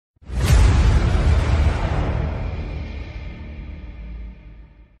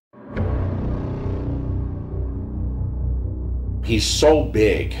He's so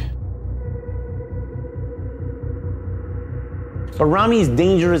big. But Ramy's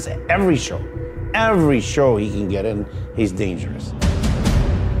dangerous every show. Every show he can get in, he's dangerous.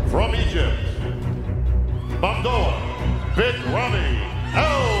 From Egypt, Bodybuilder, Big Ramy,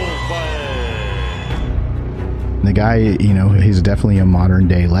 The guy, you know, he's definitely a modern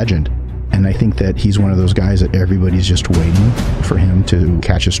day legend. And I think that he's one of those guys that everybody's just waiting for him to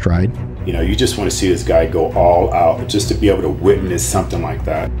catch a stride. You know, you just want to see this guy go all out, just to be able to witness something like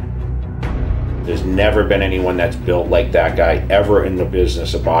that. There's never been anyone that's built like that guy ever in the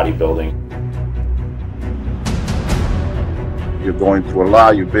business of bodybuilding. You're going through a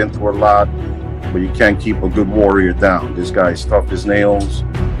lot, you've been through a lot, but you can't keep a good warrior down. This guy's tough as nails.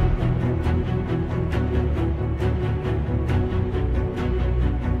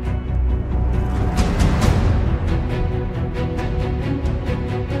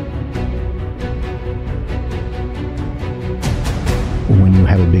 When you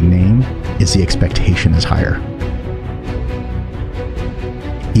have a big name, is the expectation is higher.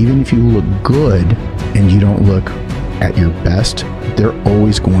 Even if you look good and you don't look at your best, they're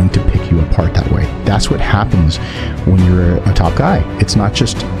always going to pick you apart that way. That's what happens when you're a top guy. It's not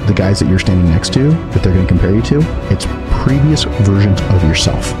just the guys that you're standing next to that they're going to compare you to, it's previous versions of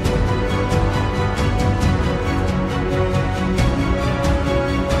yourself.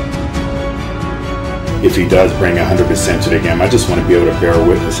 If he does bring 100% to the game, I just want to be able to bear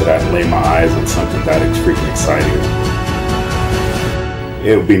witness to that and lay my eyes on something that is freaking exciting.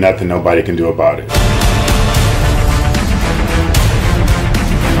 It would be nothing nobody can do about it.